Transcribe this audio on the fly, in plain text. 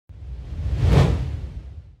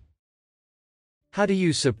How to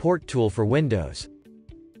use support tool for Windows.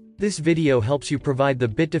 This video helps you provide the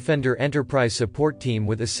Bitdefender Enterprise support team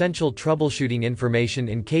with essential troubleshooting information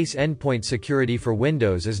in case endpoint security for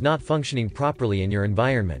Windows is not functioning properly in your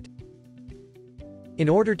environment. In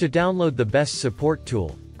order to download the best support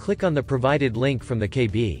tool, click on the provided link from the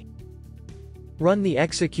KB. Run the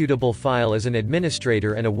executable file as an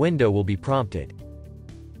administrator and a window will be prompted.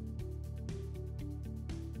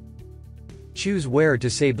 Choose where to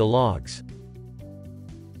save the logs.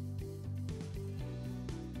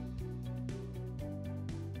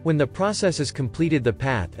 When the process is completed, the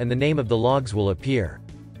path and the name of the logs will appear.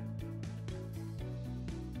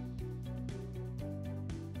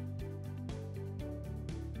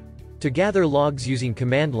 To gather logs using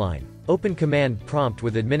command line, open command prompt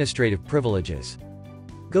with administrative privileges.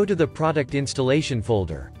 Go to the product installation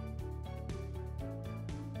folder.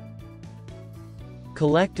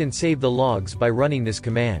 Collect and save the logs by running this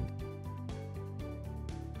command.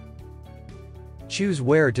 Choose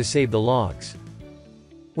where to save the logs.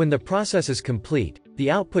 When the process is complete, the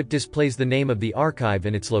output displays the name of the archive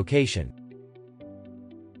and its location.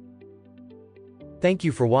 Thank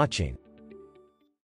you for watching.